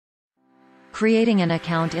Creating an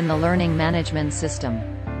account in the learning management system.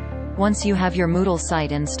 Once you have your Moodle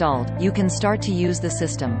site installed, you can start to use the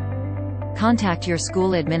system. Contact your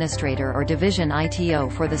school administrator or division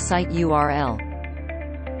ITO for the site URL.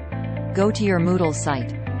 Go to your Moodle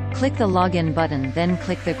site. Click the Login button, then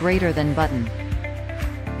click the greater than button.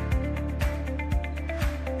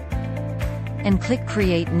 And click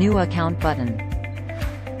Create New Account button.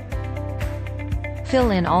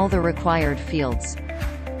 Fill in all the required fields.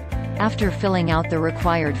 After filling out the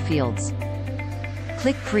required fields,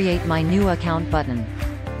 click Create My New Account button.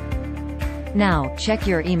 Now, check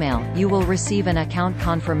your email. You will receive an account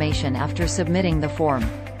confirmation after submitting the form.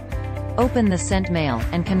 Open the sent mail,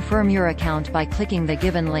 and confirm your account by clicking the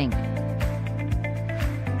given link.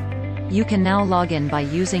 You can now log in by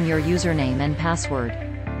using your username and password.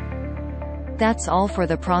 That's all for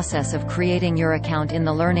the process of creating your account in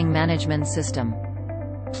the learning management system.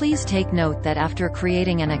 Please take note that after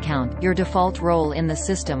creating an account, your default role in the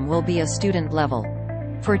system will be a student level.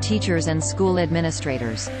 For teachers and school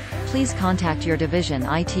administrators, please contact your division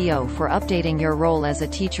ITO for updating your role as a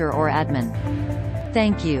teacher or admin.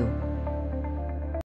 Thank you.